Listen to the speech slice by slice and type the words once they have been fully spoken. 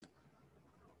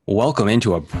Welcome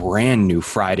into a brand new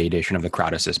Friday edition of the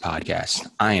Crowd Assist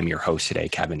podcast. I am your host today,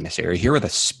 Kevin Misseri, here with a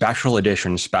special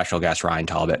edition, special guest, Ryan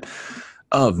Talbot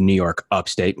of New York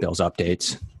Upstate, Bills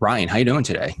Updates. Ryan, how you doing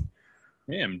today?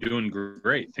 Hey, I'm doing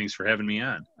great. Thanks for having me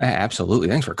on. Absolutely.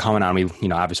 Thanks for coming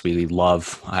on. Obviously we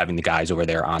love having the guys over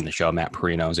there on the show. Matt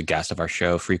Perino is a guest of our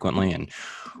show frequently, and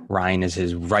Ryan is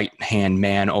his right-hand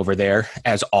man over there.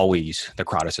 As always, the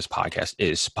Crowd Assist podcast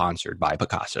is sponsored by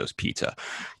Picasso's Pizza.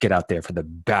 Get out there for the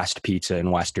best pizza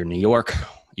in Western New York.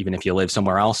 Even if you live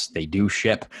somewhere else, they do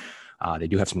ship. They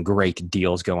do have some great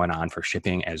deals going on for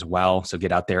shipping as well. So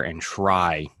get out there and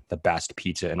try the best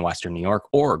pizza in Western New York,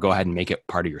 or go ahead and make it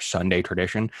part of your Sunday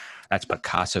tradition. That's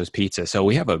Picasso's Pizza. So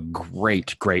we have a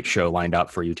great show lined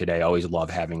up for you today. Always love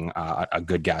having a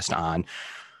good guest on.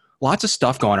 Lots of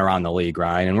stuff going around the league,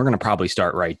 Ryan, and we're going to probably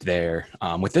start right there.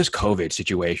 With this COVID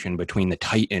situation between the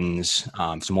Titans,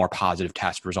 some more positive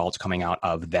test results coming out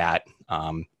of that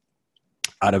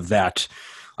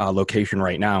location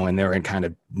right now, and they're in kind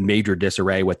of major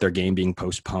disarray with their game being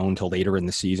postponed till later in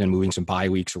the season, moving some bye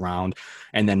weeks around.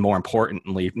 And then more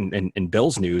importantly, in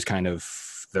Bills news, kind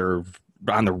of they're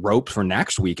on the ropes for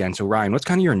next weekend. So Ryan, what's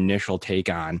kind of your initial take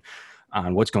on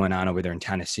what's going on over there in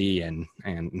Tennessee, and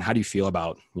how do you feel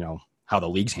about, how the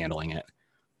league's handling it?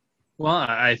 Well,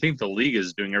 I think the league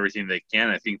is doing everything they can.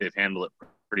 I think they've handled it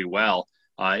pretty well.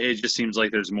 It just seems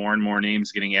like there's more and more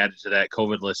names getting added to that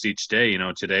COVID list each day.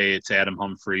 Today it's Adam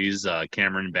Humphries,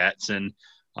 Cameron Batson,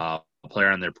 a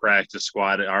player on their practice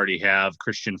squad. I already have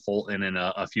Christian Fulton and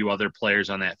a few other players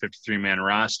on that 53-man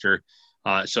roster.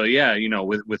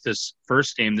 With this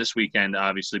first game this weekend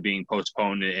obviously being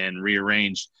postponed and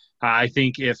rearranged, I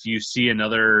think if you see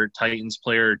another Titans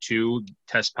player or two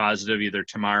test positive either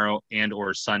tomorrow and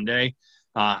or Sunday,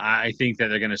 I think that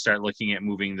they're going to start looking at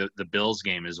moving the Bills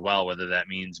game as well, whether that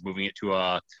means moving it to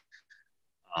a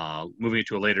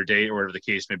later date or whatever the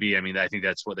case may be. I mean, I think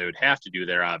that's what they would have to do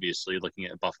there, obviously, looking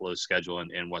at Buffalo's schedule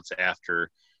and what's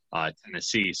after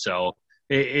Tennessee. So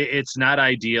it's not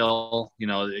ideal.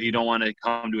 You don't want to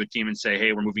come to a team and say,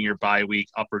 hey, we're moving your bye week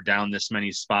up or down this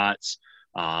many spots.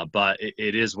 But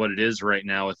it is what it is right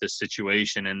now with this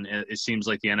situation. And it seems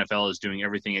like the NFL is doing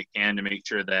everything it can to make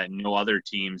sure that no other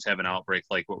teams have an outbreak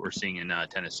like what we're seeing in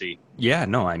Tennessee. Yeah,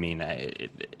 no, I mean,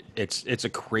 it's a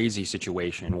crazy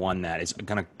situation, one that is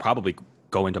going to probably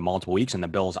go into multiple weeks, and the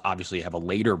Bills obviously have a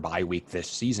later bye week this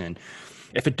season.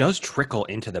 If it does trickle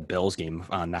into the Bills game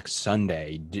next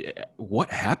Sunday, what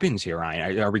happens here,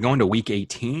 Ryan? Are we going to week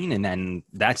 18 and then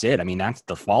that's it? I mean, that's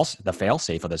the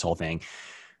fail-safe of this whole thing.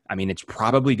 I mean, it's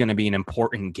probably going to be an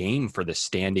important game for the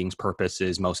standings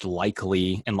purposes, most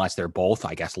likely, unless they're both,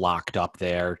 I guess, locked up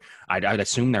there. I'd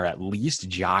assume they're at least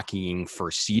jockeying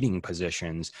for seating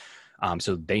positions.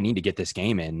 So they need to get this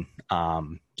game in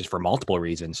just for multiple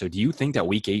reasons. So do you think that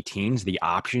week 18 is the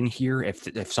option here?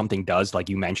 If something does, like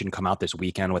you mentioned, come out this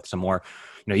weekend with some more,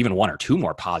 even one or two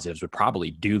more positives would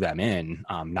probably do them in.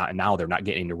 Now they're not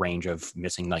getting the range of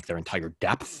missing like their entire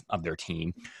depth of their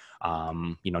team.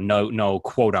 No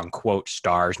quote unquote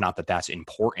stars, not that that's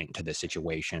important to this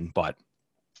situation, but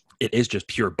it is just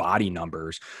pure body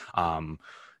numbers.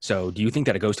 So do you think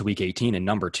that it goes to week 18? And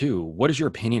number two, what is your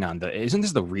opinion on isn't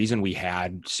this the reason we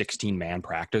had 16-man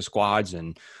practice squads?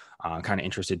 And kind of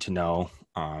interested to know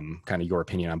kind of your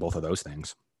opinion on both of those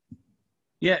things.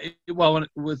 Yeah, well,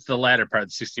 with the latter part,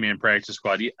 the 60-man practice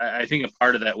squad, I think a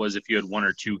part of that was if you had one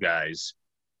or two guys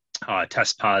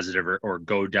test positive or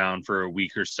go down for a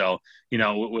week or so.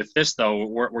 With this, though,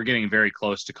 we're getting very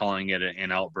close to calling it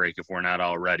an outbreak if we're not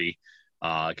already,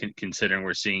 considering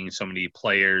we're seeing so many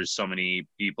players, so many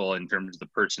people in terms of the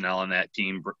personnel on that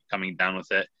team coming down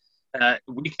with it.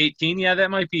 Week 18, yeah, that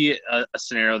might be a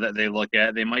scenario that they look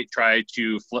at. They might try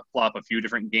to flip-flop a few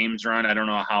different games around. I don't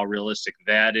know how realistic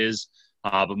that is,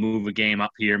 but move a game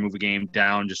up here, move a game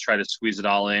down, just try to squeeze it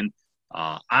all in.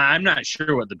 I'm not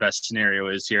sure what the best scenario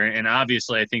is here. And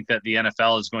obviously, I think that the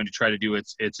NFL is going to try to do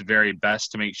its very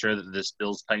best to make sure that this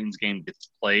Bills-Titans game gets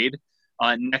played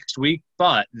next week.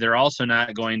 But they're also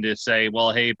not going to say,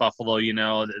 well, hey, Buffalo,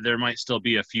 there might still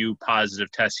be a few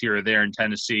positive tests here or there in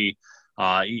Tennessee.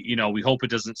 We hope it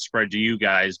doesn't spread to you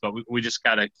guys, but we just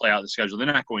got to play out the schedule. They're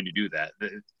not going to do that.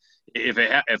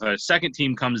 If a second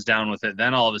team comes down with it,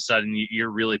 then all of a sudden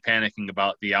you're really panicking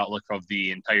about the outlook of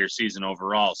the entire season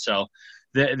overall. So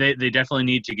they definitely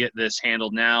need to get this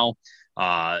handled now.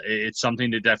 It's something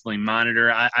to definitely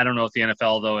monitor. I don't know if the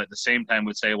NFL, though, at the same time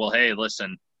would say, well, hey,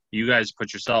 listen, you guys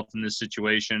put yourself in this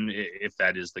situation, if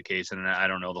that is the case. And I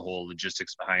don't know the whole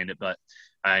logistics behind it, but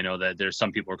I know that there's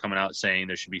some people are coming out saying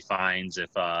there should be fines if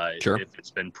Sure.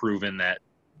 it's been proven that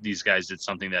these guys did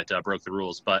something that broke the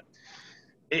rules. But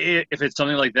If it's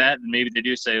something like that, maybe they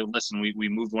do say, listen, we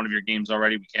moved one of your games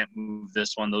already. We can't move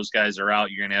this one. Those guys are out.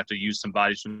 You're going to have to use some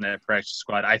bodies from that practice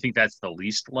squad. I think that's the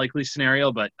least likely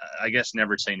scenario, but I guess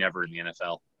never say never in the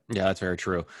NFL. Yeah, that's very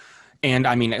true. And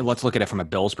I mean, let's look at it from a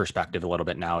Bills perspective a little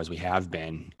bit now, as we have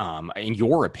been. In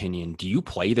your opinion, do you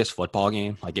play this football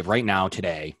game? Like, if right now,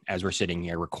 today, as we're sitting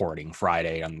here recording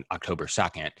Friday on October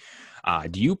 2nd,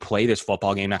 do you play this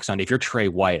football game next Sunday? If you're Trey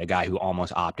White, a guy who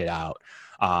almost opted out,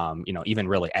 even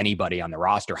really anybody on the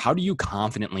roster, how do you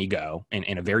confidently go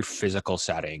in a very physical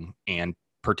setting and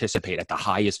participate at the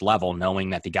highest level,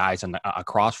 knowing that the guys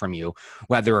across from you,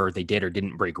 whether they did or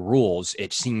didn't break rules,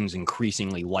 it seems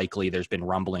increasingly likely there's been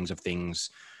rumblings of things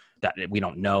that we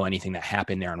don't know anything that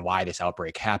happened there and why this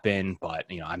outbreak happened. But,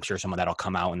 I'm sure some of that will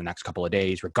come out in the next couple of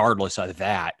days. Regardless of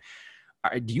that,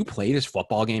 do you play this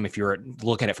football game if you're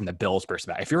looking at it from the Bills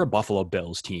perspective? If you're a Buffalo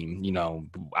Bills team,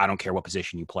 I don't care what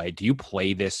position you play. Do you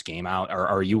play this game out, or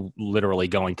are you literally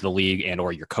going to the league and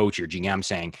or your coach, your GM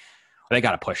saying, they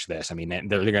got to push this? I mean,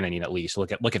 they're going to need at least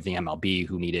look at the MLB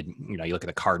who needed, you look at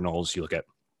the Cardinals, you look at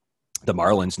the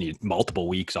Marlins need multiple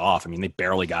weeks off. I mean, they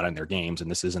barely got in their games,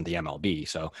 and this isn't the MLB.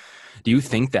 So do you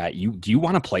think that do you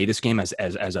want to play this game as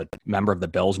a member of the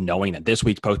Bills, knowing that this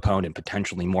week's postponed and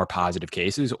potentially more positive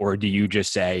cases? Or do you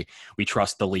just say, we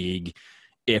trust the league?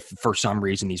 If for some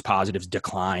reason these positives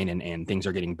decline and things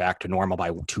are getting back to normal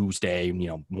by Tuesday,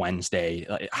 Wednesday,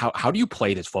 how do you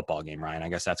play this football game, Ryan? I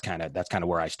guess that's kind of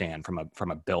where I stand from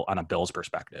a Bills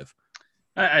perspective.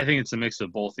 I think it's a mix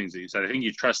of both things that you said. I think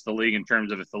you trust the league in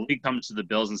terms of if the league comes to the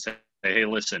Bills and say, hey,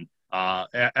 listen,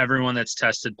 everyone that's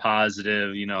tested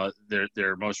positive,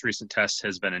 their most recent test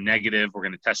has been a negative. We're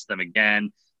going to test them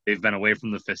again. They've been away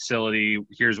from the facility.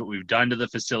 Here's what we've done to the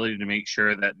facility to make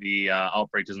sure that the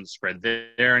outbreak doesn't spread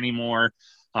there anymore.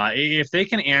 If they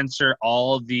can answer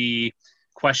all the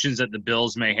questions that the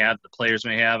Bills may have, the players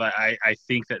may have, I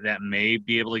think that may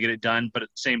be able to get it done. But at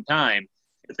the same time,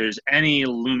 if there's any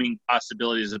looming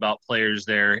possibilities about players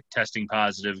there testing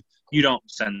positive, you don't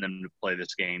send them to play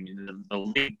this game. The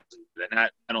league,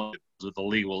 not only the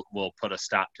league will put a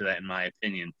stop to that, in my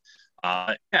opinion.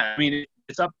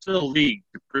 It's up to the league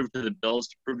to prove to the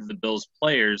Bills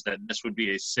players that this would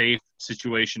be a safe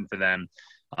situation for them.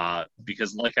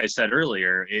 Because like I said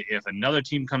earlier, if another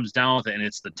team comes down with it and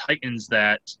it's the Titans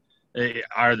that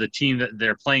are the team that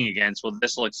they're playing against, well,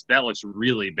 that looks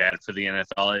really bad for the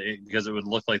NFL because it would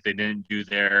look like they didn't do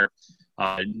their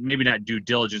maybe not due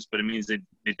diligence, but it means they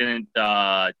didn't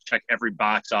check every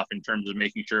box off in terms of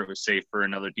making sure it was safe for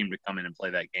another team to come in and play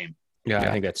that game. Yeah,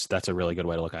 I think that's a really good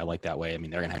way to look at it. I like that way. I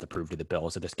mean, they're going to have to prove to the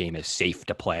Bills that this game is safe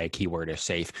to play. Keyword is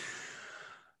safe.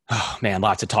 Oh, man,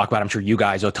 lots to talk about. I'm sure you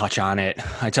guys will touch on it.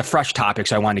 It's a fresh topic,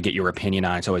 so I wanted to get your opinion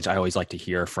on it. So I always like to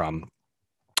hear from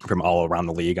all around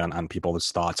the league on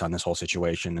people's thoughts on this whole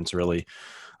situation. It's really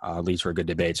leads for a good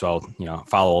debate. So I'll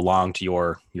follow along to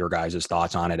your guys'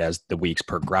 thoughts on it as the weeks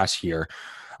progress here.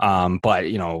 But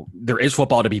there is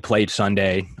football to be played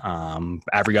Sunday.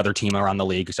 Every other team around the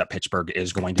league except Pittsburgh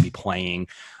is going to be playing.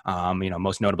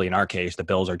 Most notably in our case, the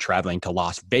Bills are traveling to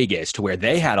Las Vegas, to where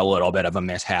they had a little bit of a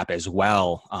mishap as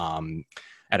well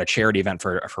at a charity event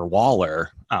for Waller.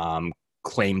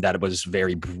 Claimed that it was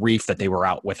very brief that they were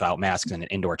out without masks in an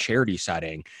indoor charity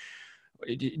setting.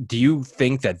 Do you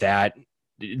think that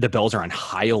the Bills are on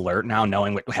high alert now,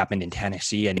 knowing what happened in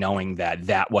Tennessee and knowing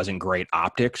that wasn't great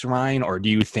optics, Ryan? Or do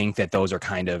you think that those are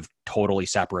kind of totally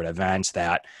separate events,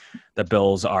 that the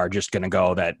Bills are just going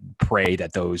to pray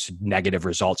that those negative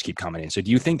results keep coming in? So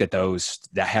do you think that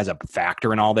that has a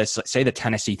factor in all this? Say the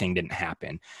Tennessee thing didn't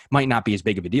happen, might not be as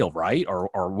big of a deal, right?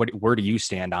 Or where do you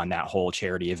stand on that whole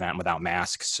charity event without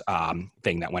masks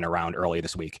thing that went around early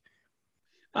this week?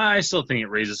 I still think it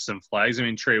raises some flags. I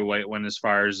mean, Trey White went as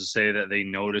far as to say that they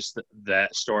noticed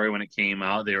that story when it came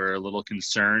out. They were a little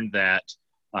concerned that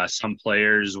some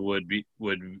players would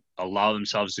allow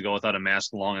themselves to go without a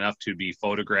mask long enough to be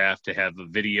photographed, to have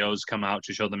videos come out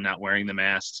to show them not wearing the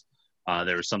masks.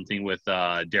 There was something with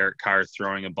Derek Carr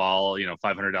throwing a ball,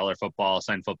 $500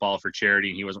 signed football for charity,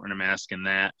 and he wasn't wearing a mask in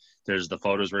that. There's the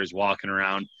photos where he's walking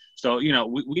around. So,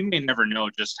 we may never know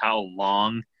just how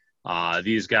long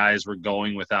these guys were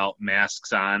going without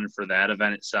masks on for that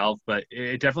event itself, but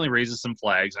it definitely raises some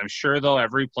flags. I'm sure, though,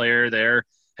 every player there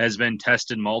has been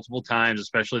tested multiple times,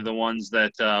 especially the ones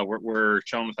that were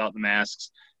shown without the masks.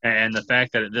 And the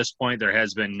fact that at this point there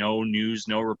has been no news,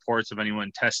 no reports of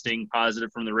anyone testing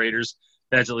positive from the Raiders,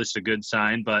 that's at least a good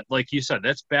sign. But like you said,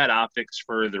 that's bad optics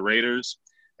for the Raiders.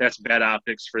 That's bad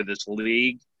optics for this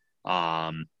league.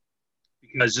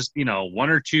 Because just, one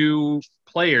or two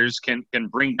players can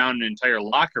bring down an entire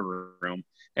locker room.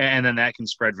 and then that can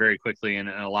spread very quickly, and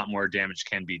a lot more damage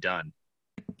can be done.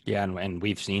 Yeah, and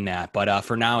we've seen that. But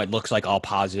for now, it looks like all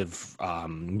positive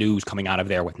news coming out of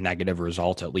there with negative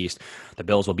results, at least. The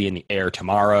Bills will be in the air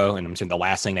tomorrow, and I'm saying the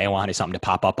last thing they want is something to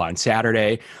pop up on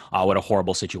Saturday. What a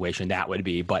horrible situation that would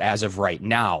be. But as of right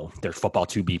now, there's football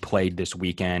to be played this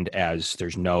weekend, as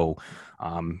there's no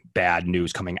bad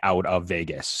news coming out of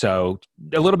Vegas. So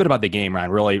a little bit about the game, Ryan.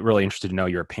 Really, really interested to know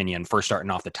your opinion. First, starting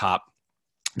off the top,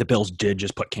 the Bills did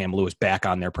just put Cam Lewis back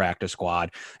on their practice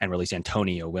squad and release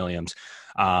Antonio Williams.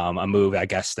 A move, I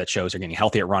guess, that shows they're getting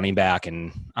healthy at running back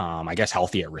and I guess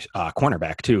healthy at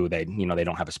cornerback too. They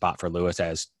don't have a spot for Lewis,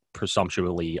 as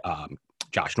presumptuously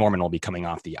Josh Norman will be coming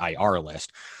off the IR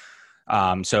list.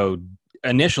 So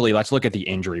initially, let's look at the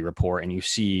injury report, and you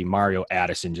see Mario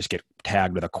Addison just get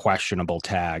tagged with a questionable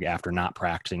tag after not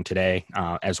practicing today,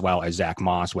 as well as Zach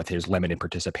Moss with his limited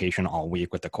participation all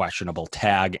week with the questionable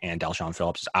tag, and Delshon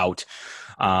Phillips is out.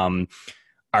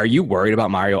 Are you worried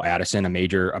about Mario Addison, a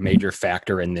major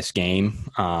factor in this game?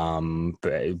 One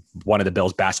of the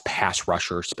Bills' best pass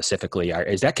rushers specifically.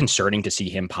 Is that concerning to see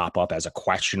him pop up as a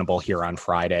questionable here on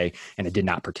Friday, and it did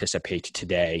not participate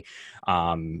today?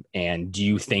 And do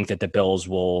you think that the Bills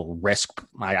will risk,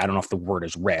 I don't know if the word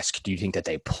is risk, do you think that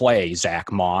they play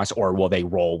Zach Moss, or will they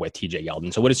roll with TJ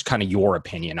Yeldon? So what is kind of your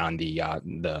opinion on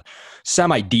the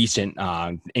semi-decent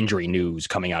injury news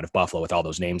coming out of Buffalo with all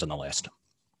those names on the list?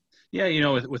 Yeah,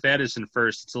 with Addison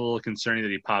first, it's a little concerning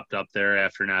that he popped up there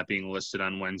after not being listed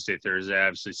on Wednesday, Thursday.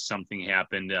 Obviously, something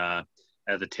happened at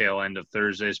the tail end of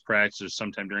Thursday's practice, or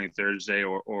sometime during Thursday,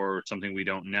 or something we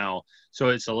don't know. So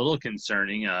it's a little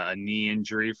concerning, a knee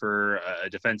injury for a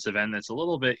defensive end that's a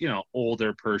little bit,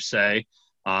 older per se.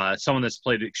 Someone that's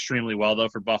played extremely well, though,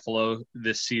 for Buffalo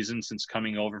this season since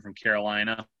coming over from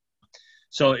Carolina.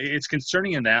 So it's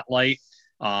concerning in that light.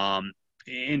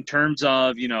 In terms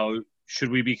of, should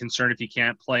we be concerned if he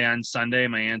can't play on Sunday?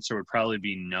 My answer would probably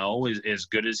be no. As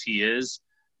good as he is,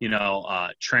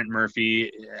 Trent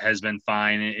Murphy has been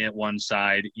fine at one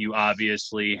side. You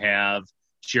obviously have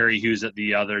Jerry Hughes at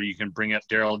the other. You can bring up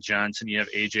Daryl Johnson. You have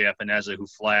AJ Epineza, who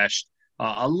flashed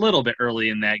a little bit early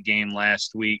in that game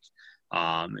last week.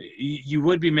 You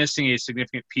would be missing a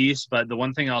significant piece, but the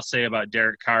one thing I'll say about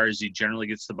Derek Carr is he generally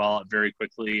gets the ball up very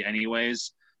quickly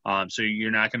anyways. So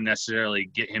you're not going to necessarily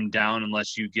get him down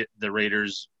unless you get the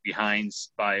Raiders behind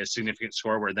by a significant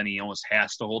score, where then he almost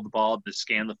has to hold the ball to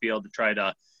scan the field to try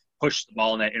to push the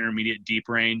ball in that intermediate deep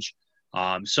range.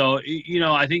 So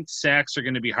I think sacks are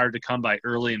going to be hard to come by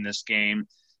early in this game.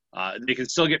 They can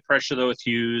still get pressure, though, with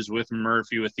Hughes, with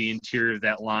Murphy, with the interior of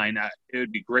that line. It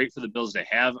would be great for the Bills to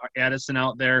have Addison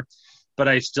out there, but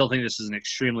I still think this is an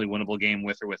extremely winnable game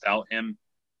with or without him.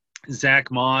 Zach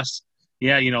Moss,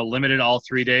 yeah, limited all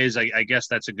 3 days. I guess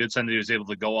that's a good sign that he was able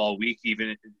to go all week,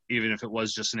 even if it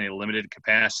was just in a limited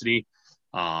capacity.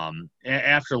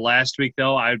 After last week,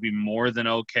 though, I would be more than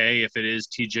okay if it is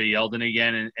TJ Yeldon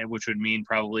again, and which would mean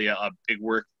probably a big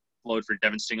workload for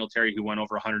Devin Singletary, who went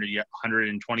over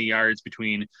 120 yards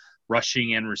between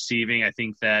rushing and receiving. I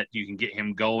think that you can get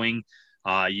him going.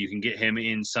 You can get him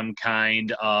in some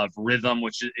kind of rhythm,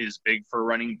 which is big for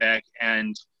running back.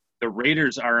 And the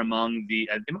Raiders are among they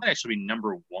might actually be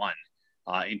number one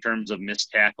in terms of missed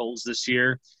tackles this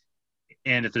year.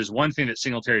 And if there's one thing that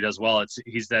Singletary does well,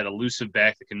 he's that elusive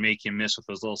back that can make you miss with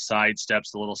those little side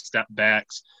steps, the little step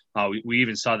backs. We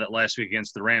even saw that last week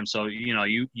against the Rams. So,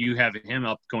 you have him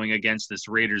up going against this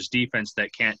Raiders defense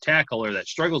that can't tackle or that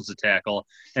struggles to tackle,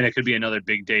 and it could be another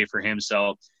big day for him.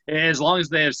 So as long as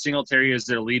they have Singletary as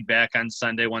their lead back on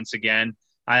Sunday once again,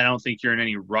 I don't think you're in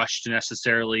any rush to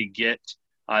necessarily get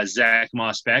Zach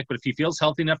Moss back. But if he feels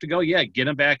healthy enough to go, yeah, get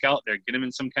him back out there. Get him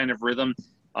in some kind of rhythm,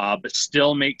 but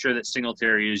still make sure that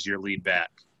Singletary is your lead back.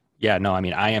 Yeah, no, I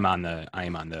mean, I am on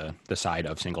the side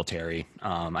of Singletary.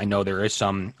 I know there is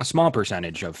a small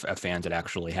percentage of fans that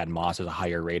actually had Moss as a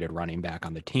higher rated running back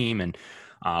on the team. And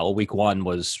week one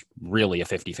was really a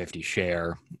 50-50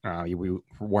 share. We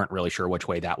weren't really sure which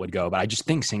way that would go, but I just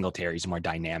think Singletary's a more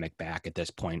dynamic back at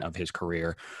this point of his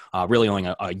career, really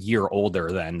only a year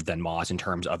older than Moss in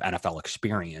terms of NFL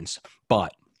experience.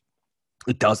 But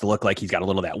it does look like he's got a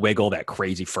little of that wiggle, that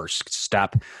crazy first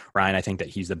step. Ryan, I think that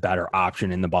he's the better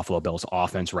option in the Buffalo Bills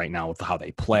offense right now with how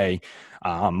they play.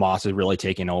 Moss is really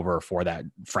taking over for that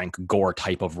Frank Gore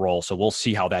type of role. So we'll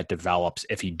see how that develops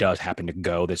if he does happen to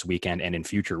go this weekend and in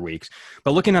future weeks.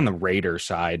 But looking on the Raiders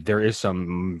side, there is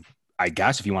some, I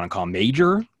guess, if you want to call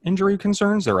major injury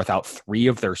concerns. They're without 3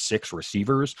 of their 6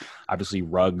 receivers. Obviously,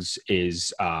 Ruggs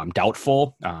is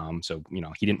doubtful. So,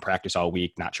 he didn't practice all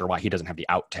week. Not sure why he doesn't have the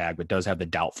out tag, but does have the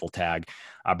doubtful tag.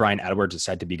 Brian Edwards is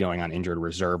said to be going on injured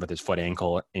reserve with his foot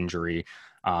ankle injury.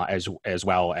 as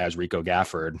well as Rico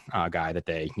Gafford, guy that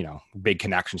they, big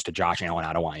connections to Josh Allen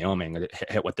out of Wyoming,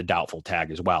 hit with the doubtful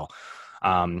tag as well.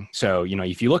 So,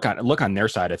 if you look on their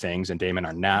side of things, and Damon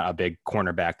Arnett, a big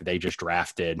cornerback that they just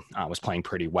drafted, was playing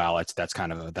pretty well. That's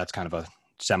kind of a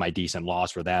semi-decent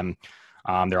loss for them.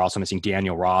 They're also missing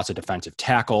Daniel Ross, a defensive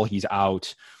tackle. He's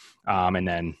out. And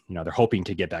then, they're hoping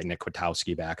to get back Nick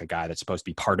Kwiatkowski back, a guy that's supposed to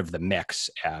be part of the mix,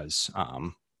 as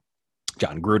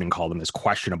John Gruden called him, as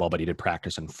questionable, but he did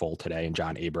practice in full today. And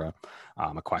John Abra,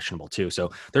 a questionable too.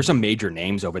 So there's some major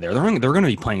names over there. They're going to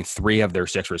be playing 3 of their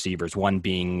 6 receivers, one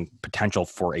being potential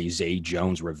for a Zay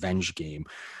Jones revenge game.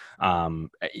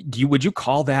 Would you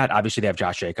call that, obviously they have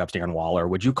Josh Jacobs, Darren Waller,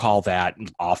 would you call that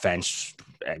offense,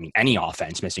 any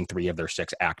offense, missing 3 of their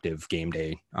 6 active game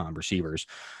day receivers?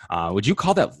 Would you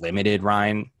call that limited,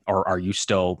 Ryan? Or are you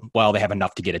still, they have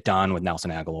enough to get it done with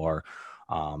Nelson Aguilar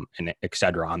and et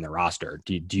cetera on their roster?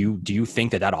 Do you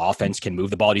think that offense can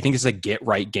move the ball? Do you think it's a get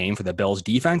right game for the Bills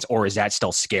defense, or is that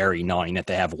still scary knowing that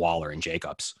they have Waller and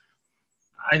Jacobs?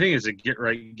 I think it's a get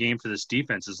right game for this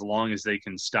defense as long as they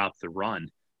can stop the run.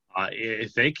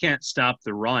 If they can't stop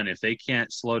the run, if they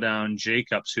can't slow down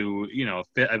Jacobs, who,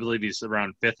 I believe he's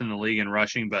around 5th in the league in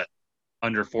rushing, but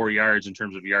under 4 yards in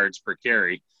terms of yards per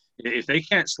carry. If they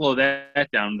can't slow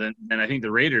that down, then I think the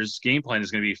Raiders' game plan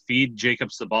is going to be feed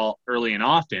Jacobs the ball early and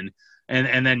often,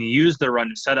 and then use the run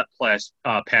to set up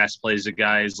pass plays to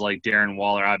guys like Darren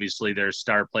Waller. Obviously, they're a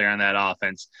star player on that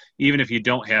offense. Even if you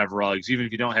don't have Ruggs, even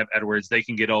if you don't have Edwards, they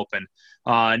can get open.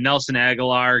 Nelson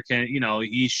Aguilar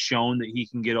he's shown that he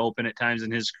can get open at times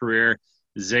in his career.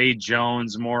 Zay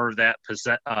Jones, more of that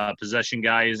possession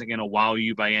guy, isn't going to wow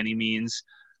you by any means.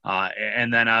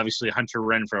 And then obviously Hunter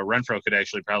Renfrow. Renfrow could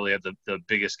actually probably have the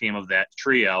biggest game of that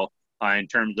trio in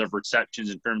terms of receptions,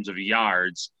 in terms of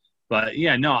yards. But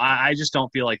yeah, no, I just don't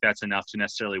feel like that's enough to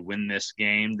necessarily win this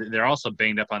game. They're also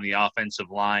banged up on the offensive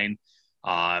line.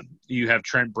 You have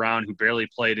Trent Brown, who barely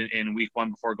played in week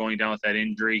 1 before going down with that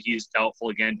injury. He's doubtful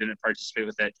again, didn't participate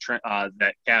with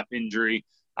that calf injury.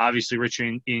 Obviously,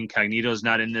 Richard Incognito's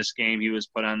not in this game. He was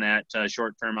put on that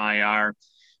short-term IR.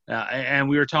 And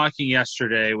we were talking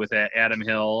yesterday with Adam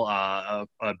Hill, a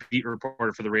beat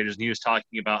reporter for the Raiders, and he was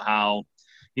talking about how,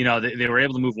 they were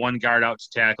able to move one guard out to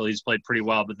tackle. He's played pretty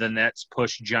well, but then that's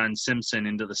pushed John Simpson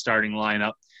into the starting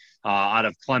lineup out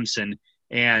of Clemson.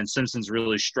 And Simpson's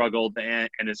really struggled, and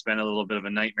it's been a little bit of a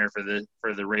nightmare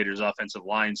for the Raiders' offensive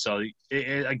line. So,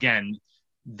 again,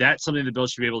 that's something the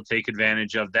Bills should be able to take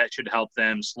advantage of. That should help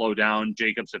them slow down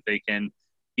Jacobs if they can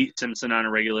beat Simpson on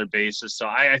a regular basis. So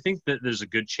I think that there's a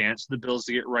good chance for the Bills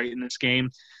to get right in this game.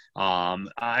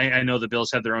 I know the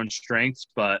Bills have their own strengths,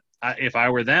 but if I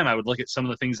were them, I would look at some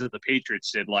of the things that the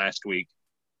Patriots did last week.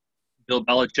 Bill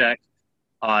Belichick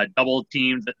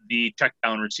double-teamed the check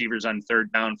down receivers on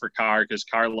 3rd down for Carr, because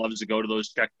Carr loves to go to those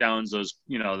check downs, those,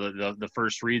 the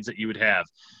first reads that you would have.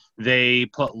 They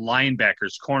put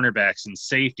linebackers, cornerbacks, and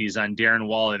safeties on Darren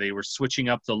Waller. They were switching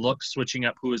up the look, switching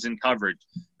up who was in coverage.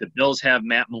 The Bills have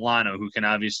Matt Milano, who can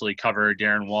obviously cover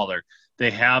Darren Waller. They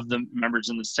have the members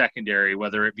in the secondary,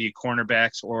 whether it be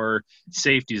cornerbacks or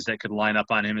safeties that could line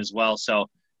up on him as well. So,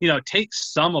 take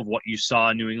some of what you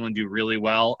saw New England do really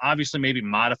well. Obviously, maybe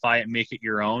modify it, make it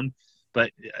your own. But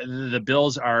the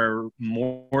Bills are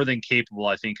more than capable,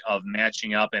 I think, of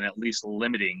matching up and at least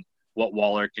limiting what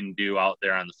Waller can do out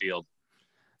there on the field.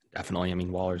 Definitely. I mean,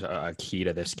 Waller's a key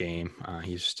to this game.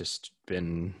 He's just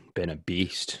been a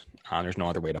beast. There's no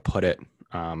other way to put it.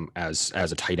 As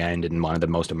a tight end and one of the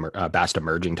most best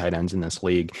emerging tight ends in this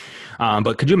league.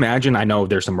 But could you imagine, I know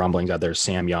there's some rumblings out there,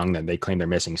 Sam Young, that they claim they're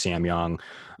missing Sam Young,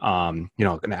 an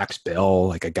ex-Bill,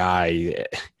 like a guy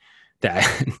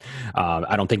that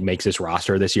I don't think makes this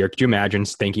roster this year. Could you imagine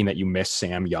thinking that you miss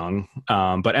Sam Young?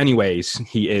 But anyways,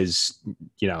 he is,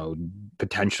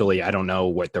 potentially, I don't know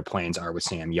what their plans are with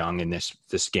Sam Young in this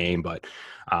game, but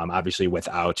obviously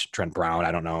without Trent Brown,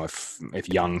 I don't know if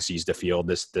Young sees the field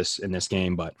this in this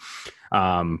game, but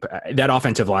that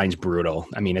offensive line's brutal.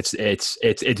 I mean, it's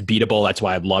beatable. That's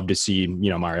why I'd love to see,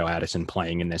 Mario Addison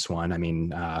playing in this one. I mean,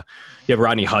 you have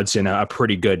Rodney Hudson, a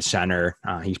pretty good center.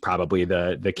 He's probably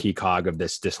the key cog of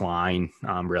this line,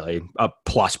 really a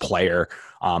plus player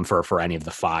for any of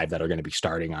the 5 that are going to be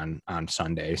starting on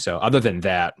Sunday. So other than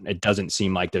that, it doesn't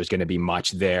seem like there's going to be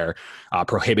much there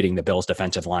prohibiting the Bills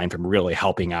defensive line from really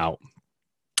helping out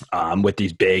with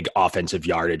these big offensive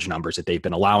yardage numbers that they've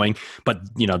been allowing. But,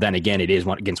 then again, it is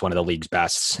against one of the league's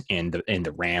bests in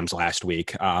the Rams last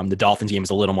week. The Dolphins game is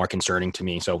a little more concerning to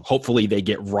me. So hopefully they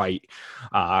get right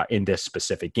in this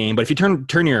specific game. But if you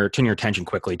turn your attention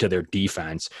quickly to their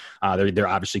defense, they're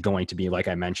obviously going to be, like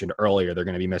I mentioned earlier, they're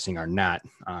going to be missing Arnett,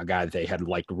 a guy that they had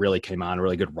really came on, a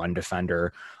really good run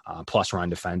defender, plus run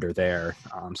defender there.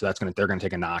 So they're going to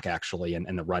take a knock actually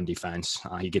in the run defense.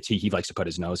 He likes to put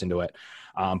his nose into it.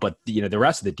 But the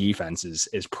rest of the defense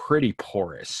is pretty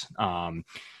porous.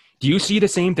 Do you see the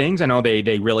same things? I know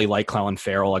they really like Clelin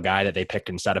Ferrell, a guy that they picked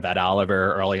instead of Ed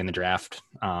Oliver early in the draft.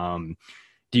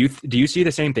 Do you see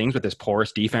the same things with this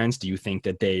porous defense? Do you think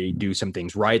that they do some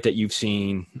things right that you've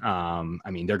seen?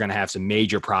 They're going to have some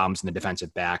major problems in the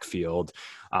defensive backfield.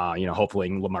 Hopefully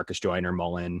LaMarcus Joyner,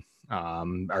 Mullen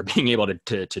are being able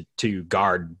to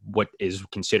guard what is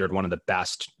considered one of the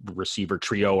best receiver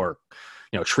trio or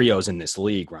trios in this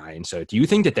league, Ryan. So do you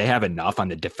think that they have enough on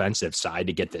the defensive side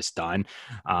to get this done?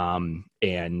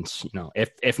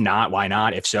 If not, why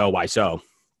not? If so, why so?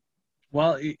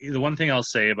 Well, the one thing I'll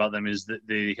say about them is that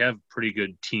they have pretty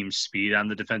good team speed on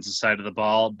the defensive side of the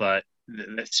ball, but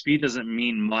that speed doesn't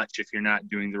mean much if you're not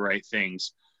doing the right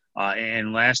things.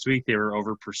 And last week they were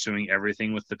over pursuing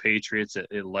everything with the Patriots.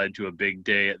 It led to a big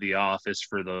day at the office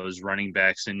for those running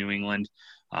backs in New England.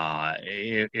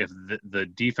 If the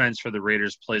defense for the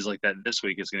Raiders plays like that this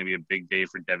week, it's going to be a big day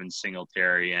for Devin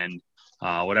Singletary and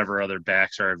whatever other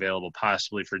backs are available,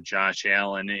 possibly for Josh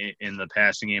Allen in the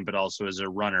passing game, but also as a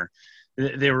runner.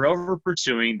 They were over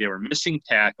pursuing. They were missing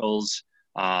tackles.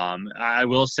 I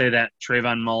will say that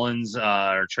Trayvon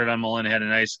Mullen had a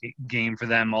nice game for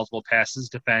them, multiple passes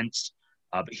defense.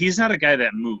 But he's not a guy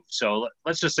that moves. So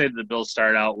let's just say that the Bills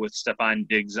start out with Stephon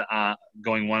Diggs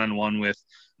going one-on-one with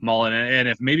Mullen. And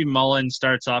if maybe Mullen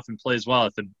starts off and plays well,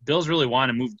 if the Bills really want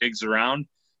to move Diggs around,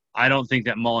 I don't think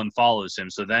that Mullen follows him.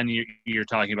 So then you're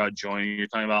talking about Joyner, you're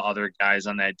talking about other guys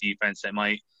on that defense that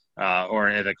might or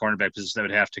at the cornerback position that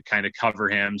would have to kind of cover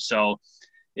him. So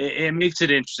it makes it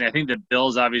interesting. I think the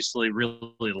Bills obviously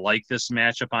really like this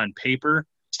matchup on paper.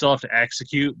 Still have to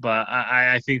execute, but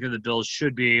I think that the Bills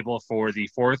should be able, for the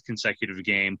fourth consecutive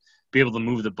game, be able to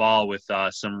move the ball with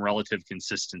some relative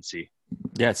consistency.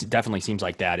 Yeah, it definitely seems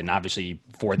like that. And obviously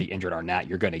for the injured Arnett,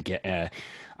 you're going to get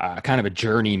kind of a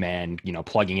journeyman,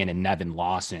 plugging in Nevin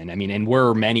Lawson. And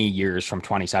we're many years from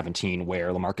 2017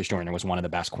 where LaMarcus Joyner was one of the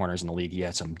best corners in the league. He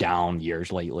had some down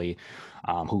years lately,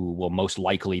 who will most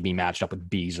likely be matched up with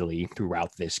Beasley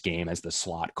throughout this game as the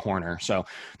slot corner. So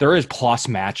there is plus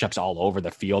matchups all over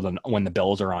the field and when the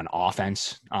Bills are on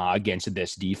offense against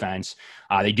this defense.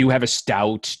 They do have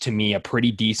to me, a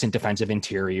pretty decent defensive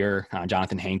interior.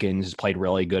 Jonathan Hankins has played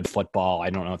really good football. I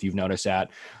don't know if you've noticed that.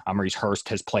 Maurice Hurst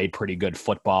has played pretty good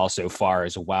football so far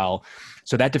as well.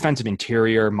 So that defensive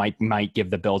interior might give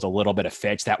the Bills a little bit of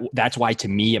fits. That's why, to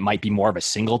me, it might be more of a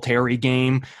Singletary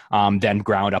game than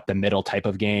ground up the middle type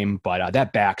of game. But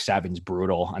that back seven's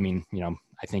brutal.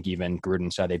 I think even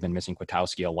Gruden said they've been missing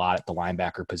Kwiatkowski a lot at the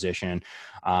linebacker position.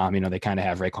 They kind of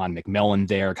have Raekwon McMillan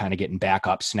there kind of getting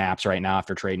backup snaps right now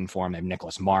after trading for him. They have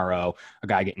Nicholas Morrow, a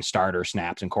guy getting starter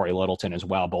snaps, and Corey Littleton as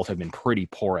well. Both have been pretty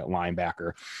poor at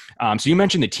linebacker. So you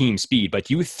mentioned the team speed, but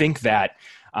do you think that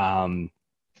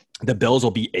the Bills will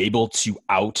be able to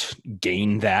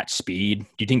outgain that speed? Do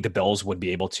you think the Bills would be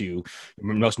able to,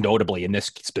 most notably in this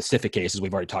specific case, as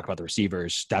we've already talked about the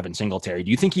receivers, Devin Singletary,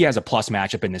 do you think he has a plus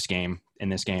matchup in this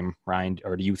game, Ryan?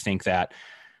 Or do you think that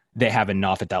they have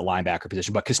enough at that linebacker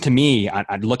position? But because to me,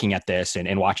 I'm looking at this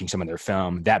and watching some of their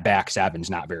film, that back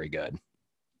seven's not very good.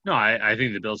 No, I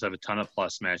think the Bills have a ton of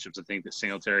plus matchups. I think that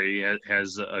Singletary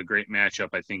has a great matchup.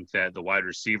 I think that the wide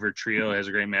receiver trio has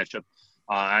a great matchup.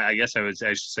 I guess I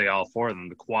should say all four of them,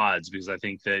 the quads, because I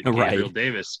think that Gabriel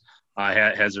Davis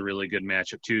has a really good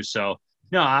matchup too. So,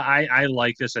 no, I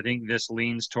like this. I think this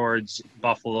leans towards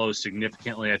Buffalo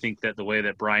significantly. I think that the way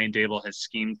that Brian Daboll has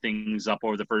schemed things up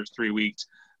over the first 3 weeks,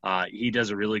 he does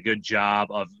a really good job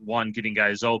of, one, getting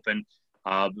guys open,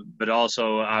 but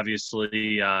also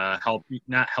obviously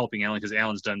not helping Allen, because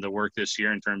Allen's done the work this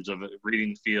year in terms of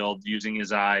reading the field, using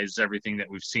his eyes, everything that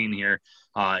we've seen here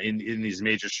in these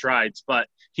major strides. But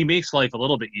he makes life a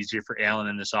little bit easier for Allen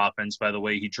in this offense by the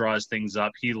way he draws things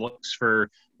up. He looks for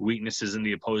weaknesses in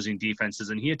the opposing defenses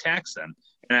and he attacks them.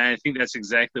 And I think that's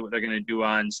exactly what they're going to do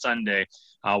on Sunday,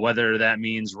 whether that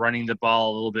means running the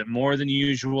ball a little bit more than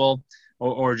usual,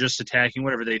 or just attacking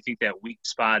whatever they think that weak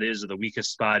spot is or the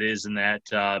weakest spot is in that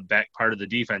back part of the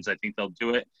defense. I think they'll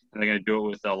do it, and they're going to do it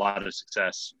with a lot of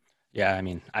success. Yeah, I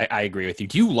mean, I agree with you.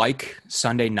 Do you like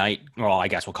Sunday night? Well, I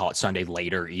guess we'll call it Sunday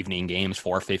later evening games,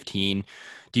 4:15.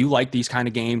 Do you like these kind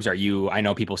of games? I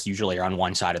know people usually are on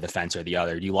one side of the fence or the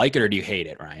other. Do you like it or do you hate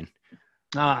it, Ryan?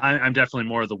 I'm definitely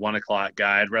more of the 1 o'clock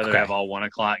guy. I'd rather have Okay, all 1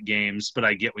 o'clock games, but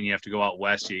I get when you have to go out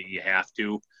west, you have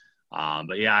to.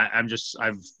 But yeah, I've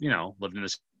lived in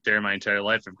this area my entire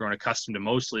life. I've grown accustomed to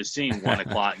mostly seeing 1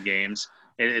 o'clock games.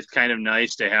 It's kind of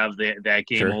nice to have that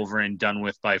game sure. over and done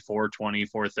with by 4:20,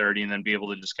 4:30, and then be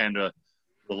able to just kind of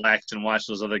relax and watch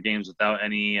those other games without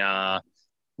any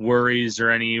worries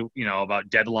or any about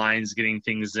deadlines getting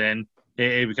things in.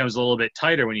 It becomes a little bit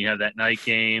tighter when you have that night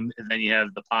game, and then you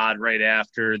have the pod right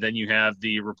after, then you have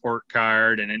the report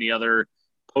card and any other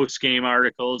post game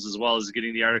articles, as well as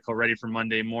getting the article ready for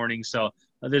Monday morning. So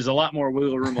there's a lot more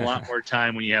wiggle room, a lot more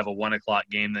time when you have a 1 o'clock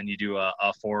game than you do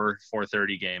a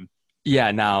 4:30 game.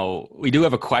 Yeah, now we do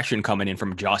have a question coming in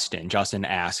from Justin. Justin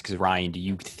asks, Ryan, do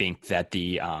you think that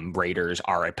the Raiders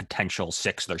are a potential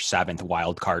sixth or seventh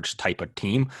wild cards type of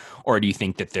team, or do you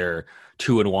think that their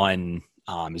 2-1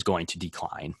 is going to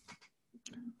decline?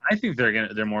 I think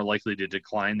they're more likely to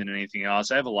decline than anything else.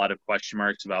 I have a lot of question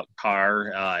marks about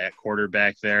Carr at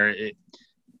quarterback there. It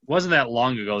wasn't that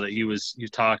long ago that he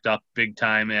talked up big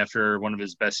time after one of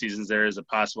his best seasons there as a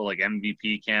possible like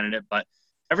MVP candidate, but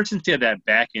ever since he had that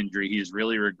back injury, he's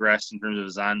really regressed in terms of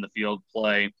his on the field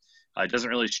play. Doesn't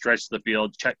really stretch the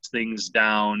field, checks things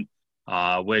down.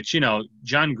 Which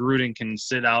John Gruden can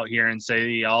sit out here and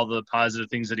say all the positive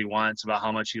things that he wants about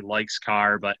how much he likes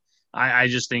Carr, but I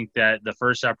just think that the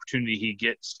first opportunity he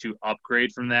gets to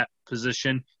upgrade from that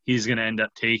position, he's going to end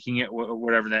up taking it,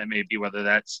 whatever that may be, whether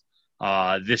that's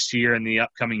this year in the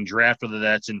upcoming draft, whether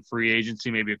that's in free agency,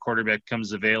 maybe a quarterback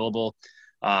comes available.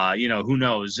 Who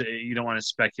knows? You don't want to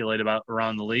speculate about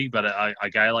around the league, but a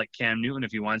guy like Cam Newton,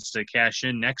 if he wants to cash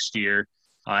in next year,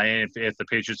 if the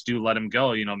Patriots do let him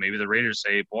go, maybe the Raiders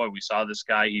say, boy, we saw this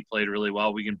guy. He played really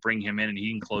well. We can bring him in and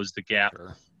he can close the gap.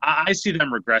 Sure. I see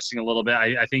them regressing a little bit.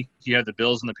 I think you have the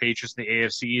Bills and the Patriots in the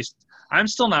AFC East. I'm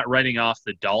still not writing off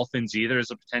the Dolphins either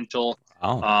as a potential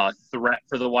Oh, threat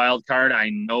for the wild card. I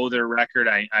know their record.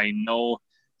 I know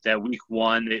that week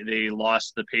one they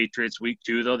lost the Patriots. Week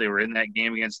two, though, they were in that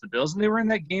game against the Bills, and they were in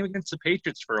that game against the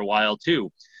Patriots for a while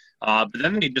too. But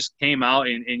then they just came out,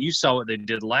 and you saw what they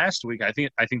did last week. I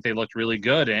think they looked really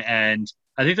good, and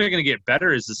I think they're going to get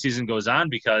better as the season goes on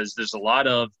because there's a lot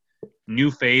of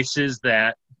new faces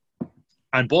that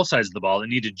on both sides of the ball that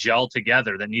need to gel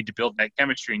together, that need to build that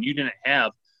chemistry. And you didn't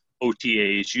have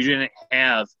OTAs, you didn't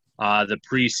have the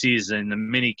preseason, the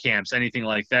mini camps, anything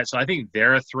like that. So I think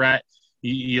they're a threat.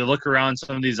 You look around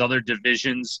some of these other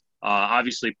divisions.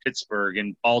 Obviously, Pittsburgh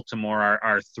and Baltimore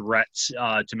are threats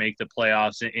to make the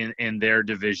playoffs in their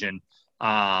division.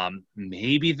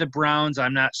 Maybe the Browns.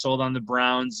 I'm not sold on the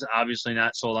Browns. Obviously,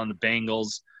 not sold on the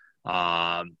Bengals.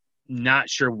 Not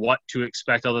sure what to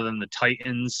expect other than the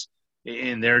Titans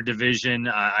in their division.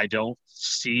 I don't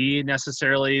see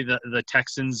necessarily the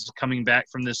Texans coming back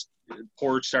from this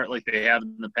poor start like they have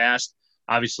in the past.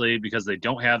 Obviously, because they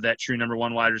don't have that true number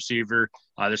one wide receiver,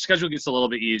 their schedule gets a little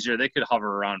bit easier. They could hover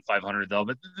around 500, though.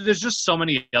 But there's just so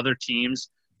many other teams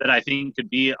that I think could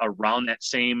be around that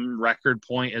same record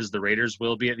point as the Raiders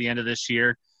will be at the end of this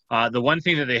year. The one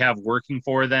thing that they have working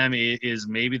for them is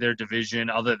maybe their division,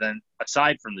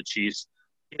 aside from the Chiefs,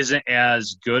 isn't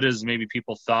as good as maybe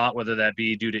people thought, whether that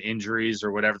be due to injuries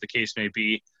or whatever the case may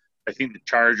be. I think the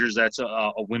Chargers, that's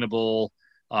a winnable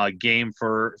game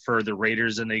for the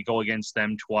Raiders, and they go against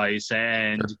them twice,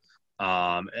 and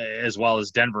as well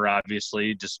as Denver,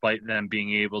 obviously, despite them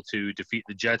being able to defeat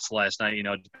the Jets last night.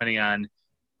 Depending on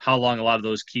how long a lot of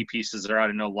those key pieces are out.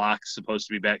 I know Locke's supposed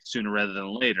to be back sooner rather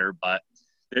than later, but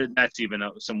that's even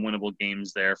some winnable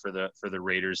games there for the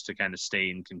Raiders to kind of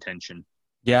stay in contention.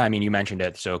 yeah, I mean, you mentioned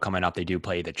it. So coming up, they do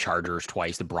play the Chargers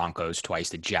twice, the Broncos twice,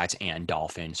 the Jets and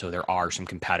Dolphins. So there are some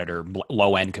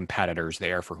low-end competitors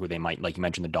there for who they might, like you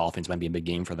mentioned, the Dolphins might be a big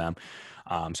game for them.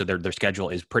 So their schedule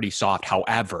is pretty soft.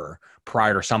 However,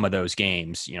 prior to some of those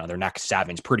games, their next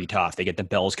seven's pretty tough. They get the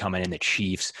Bills coming in, the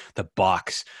Chiefs, the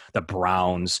Bucks, the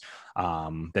Browns.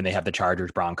 Then they have the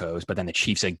Chargers, Broncos, but then the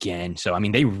Chiefs again. So, I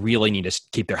mean, they really need to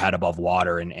keep their head above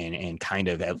water and kind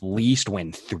of at least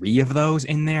win 3 of those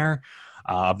in there.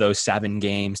 Of those 7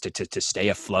 games to stay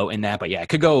afloat in that. But yeah, it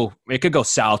could go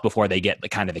south before they get the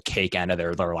kind of the cake end of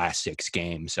their last 6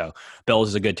 games. So Bills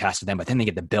is a good test of them, but then they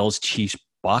get the Bills, Chiefs,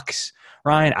 Bucks.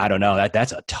 Ryan, I don't know,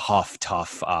 that's a tough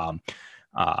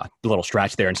little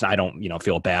stretch there. And I don't,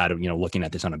 feel bad, looking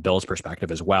at this on a Bills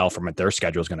perspective as well, from what their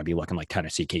schedule is going to be looking like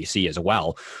Tennessee, KC as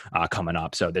well, coming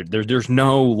up. So there's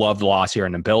no love loss here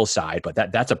on the Bills side, but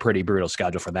that's a pretty brutal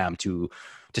schedule for them to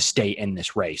to stay in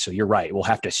this race. So you're right. We'll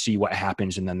have to see what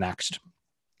happens in the next,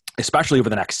 especially over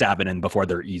the next 7 and before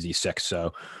their easy 6.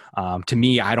 So to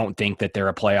me, I don't think that they're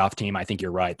a playoff team. I think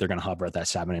you're right. They're going to hover at that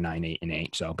 7-9,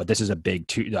 8-8. So, but this is a big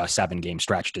 7-game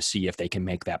stretch to see if they can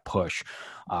make that push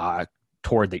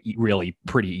toward the really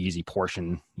pretty easy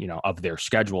portion, of their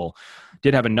schedule.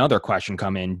 Did have another question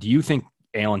come in. Do you think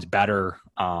Allen's better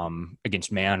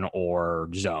against man or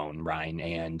zone, Ryan?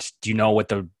 And do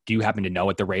you happen to know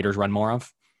what the Raiders run more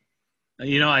of?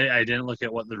 I didn't look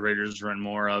at what the Raiders run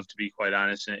more of, to be quite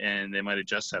honest, and they might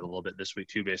adjust that a little bit this week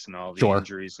too, based on all the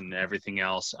injuries and everything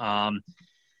else.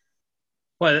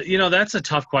 But that's a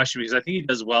tough question because I think he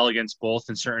does well against both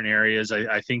in certain areas.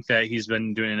 I think that he's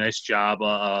been doing a nice job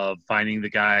of finding the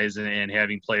guys and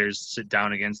having players sit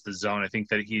down against the zone. I think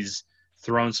that he's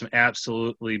thrown some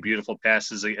absolutely beautiful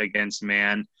passes against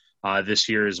man this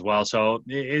year as well. So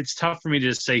it's tough for me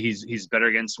to say he's better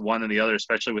against one than the other,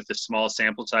 especially with the small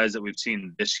sample size that we've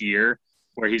seen this year,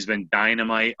 where he's been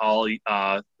dynamite all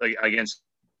against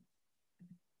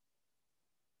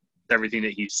everything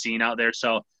that he's seen out there.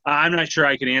 So I'm not sure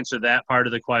I can answer that part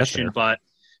of the question, but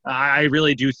I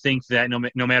really do think that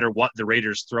no matter what the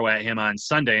Raiders throw at him on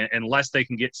Sunday, unless they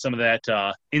can get some of that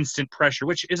instant pressure,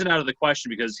 which isn't out of the question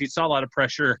because he saw a lot of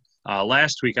pressure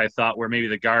last week, I thought, where maybe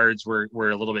the guards were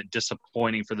a little bit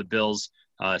disappointing for the Bills,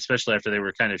 especially after they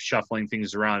were kind of shuffling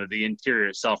things around. The interior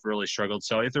itself really struggled.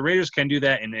 So if the Raiders can do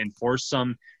that and force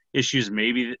some issues,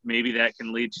 maybe that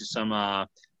can lead to some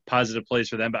positive plays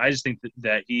for them. But I just think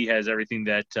that he has everything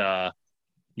that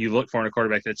you look for in a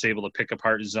quarterback that's able to pick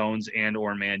apart zones and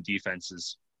or man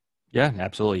defenses. Yeah,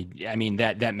 absolutely. I mean,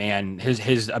 that man,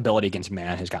 his ability against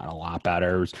man has gotten a lot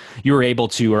better. You were able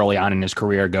to early on in his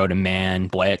career go to man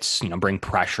blitz, bring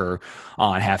pressure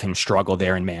on, have him struggle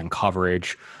there in man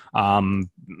coverage. To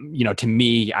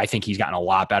me, I think he's gotten a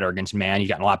lot better against man. He's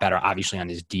gotten a lot better, obviously, on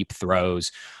his deep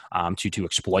throws to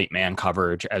exploit man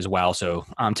coverage as well. So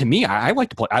to me, I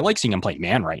like seeing him play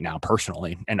man right now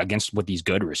personally, and against with these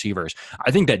good receivers.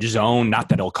 I think that zone, not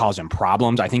that it'll cause him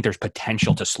problems. I think there's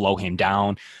potential to slow him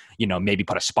down. Maybe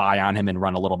put a spy on him and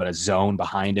run a little bit of zone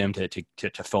behind him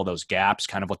to fill those gaps,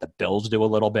 kind of what the Bills do a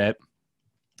little bit.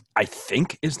 I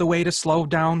think is the way to slow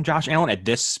down Josh Allen at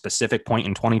this specific point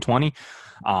in 2020.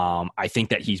 I think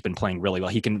that he's been playing really well.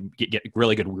 He can get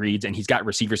really good reads, and he's got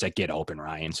receivers that get open,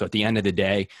 Ryan. So at the end of the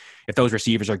day, if those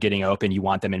receivers are getting open, you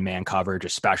want them in man coverage,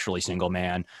 especially single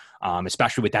man,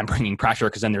 especially with them bringing pressure,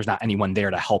 because then there's not anyone there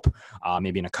to help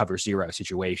maybe in a cover zero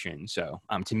situation. So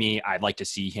to me, I'd like to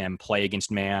see him play against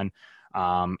man.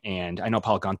 And I know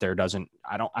Paul Gunther doesn't –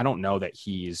 I don't know that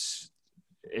he's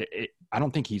I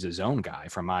don't think he's a zone guy,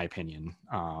 from my opinion.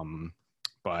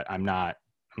 But I'm not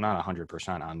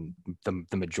 100% on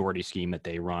the majority scheme that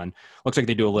they run. Looks like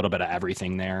they do a little bit of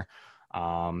everything there.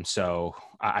 So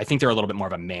I think they're a little bit more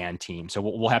of a man team. So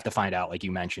we'll have to find out, like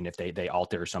you mentioned, if they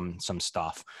alter some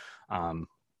stuff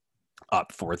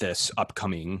up for this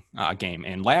upcoming game.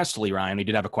 And lastly, Ryan, we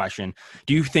did have a question.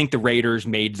 Do you think the Raiders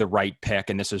made the right pick?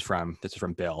 And this is from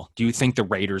Bill. Do you think the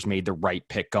Raiders made the right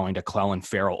pick going to Clelin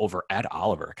Ferrell over Ed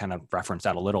Oliver? Kind of referenced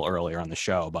that a little earlier on the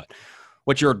show, but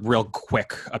what's your real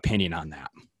quick opinion on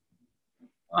that?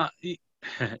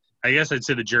 I guess I'd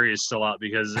say the jury is still out,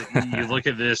 because you look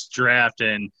at this draft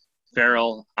and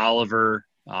Ferrell, Oliver,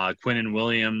 Quinnen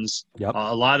Williams,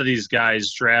 a lot of these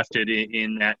guys drafted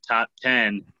in that top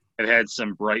 10 have had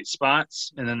some bright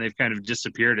spots, and then they've kind of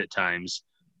disappeared at times.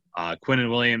 Quinnen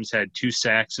Williams had 2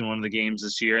 sacks in one of the games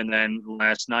this year, and then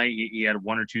last night he had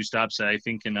 1 or 2 stops, I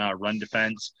think, in run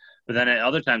defense. But then at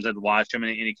other times I'd watch him,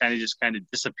 and he kind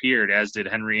of disappeared, as did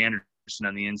Henry Anderson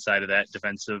on the inside of that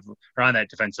defensive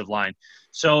line.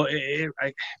 So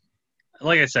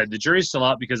like I said, the jury's still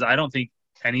out, because I don't think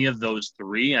any of those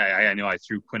 3, I know I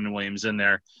threw Quinnen Williams in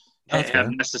there, have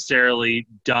necessarily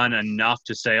done enough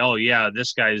to say, oh yeah,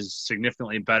 this guy's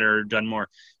significantly better, done more.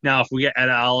 Now, if we get Ed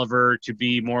Oliver to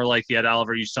be more like the Ed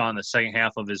Oliver you saw in the second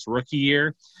half of his rookie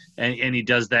year, and he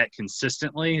does that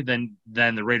consistently, then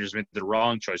the Raiders made the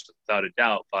wrong choice without a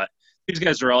doubt. But these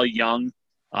guys are all young.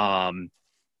 And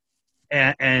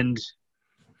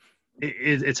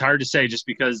it's hard to say, just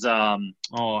because I'm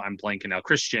blanking now.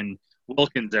 Christian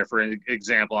Wilkins there, for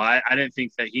example. I didn't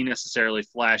think that he necessarily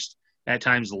flashed at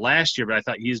times last year, but I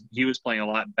thought he was playing a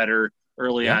lot better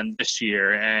early on this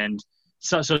year. And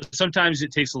so sometimes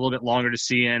it takes a little bit longer to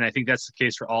see, and I think that's the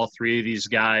case for all 3 of these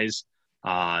guys.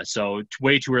 So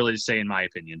way too early to say, in my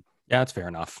opinion. Yeah, that's fair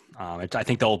enough. I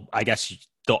think they'll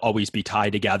always be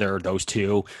tied together, those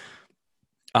 2.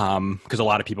 Because a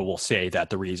lot of people will say that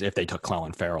the reason if they took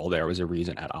Clellan Ferrell, there was a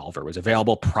reason Ed Oliver was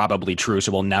available. Probably true.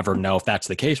 So we'll never know if that's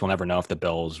the case. We'll never know if the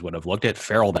Bills would have looked at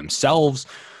Ferrell themselves,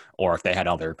 or if they had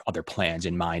other plans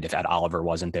in mind if Ed Oliver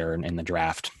wasn't there in the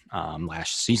draft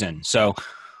last season. So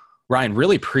Ryan,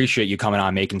 really appreciate you coming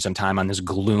on, making some time on this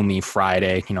gloomy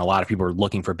Friday. A lot of people are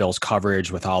looking for Bills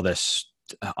coverage with all this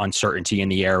uncertainty in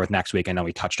the air with next week. I know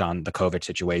we touched on the COVID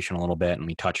situation a little bit, and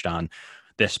we touched on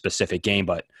this specific game,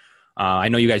 but I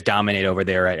know you guys dominate over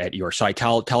there at your site.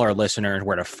 Tell our listeners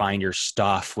where to find your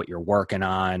stuff, what you're working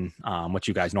on, what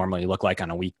you guys normally look like on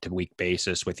a week-to-week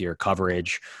basis with your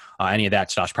coverage. Any of that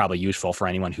stuff's probably useful for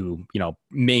anyone who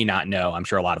may not know. I'm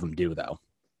sure a lot of them do, though.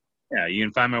 Yeah, you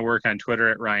can find my work on Twitter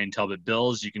at Ryan Talbot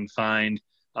Bills. You can find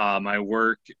my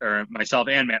work, or myself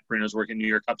and Matt Perino's work at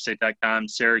NewYorkUpstate.com,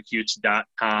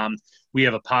 Syracuse.com. We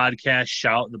have a podcast,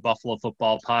 Shout, the Buffalo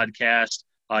Football Podcast.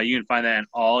 You can find that on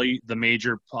all the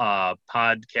major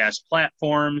podcast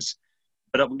platforms.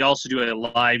 But we also do a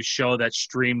live show that's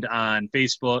streamed on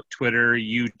Facebook, Twitter,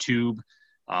 YouTube,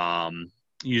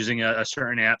 using a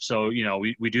certain app. So,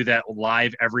 we do that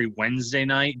live every Wednesday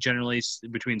night, generally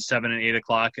between 7 and 8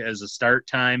 o'clock as a start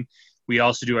time. We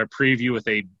also do a preview with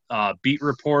a beat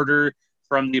reporter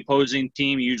from the opposing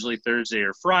team, usually Thursday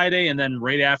or Friday. And then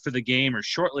right after the game or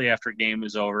shortly after game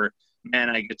is over, Matt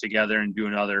and I get together and do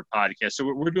another podcast. So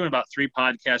we're doing about 3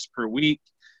 podcasts per week.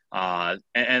 And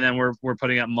then we're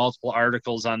putting up multiple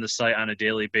articles on the site on a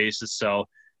daily basis. So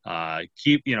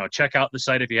check out the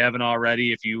site if you haven't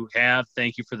already. If you have,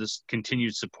 thank you for this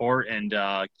continued support, and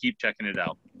keep checking it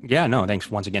out. Yeah, no,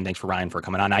 thanks once again. Thanks for Ryan for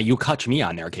coming on. You catch me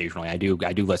on there occasionally. I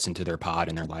do listen to their pod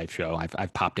and their live show.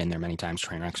 I've popped in there many times.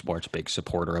 Trainwreck Sports, big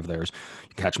supporter of theirs.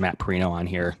 You can catch Matt Perino on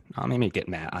here. Maybe get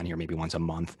Matt on here maybe once a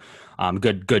month.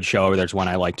 Good show. There's one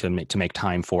I like to make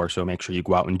time for. So make sure you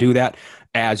go out and do that.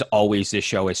 As always, this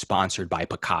show is sponsored by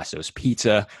Picasso's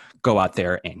Pizza. Go out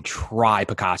there and try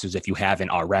Picasso's if you haven't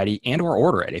already, and or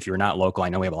order it if you're not local. I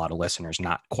know we have a lot of listeners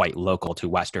not quite local to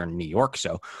Western New York,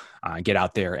 so get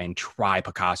out there and try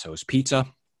Picasso's Pizza.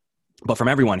 But from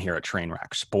everyone here at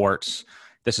Trainwreck Sports,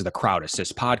 this is the Crowd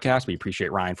Assist Podcast. We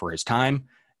appreciate Ryan for his time.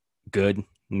 Good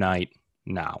night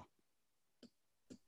now.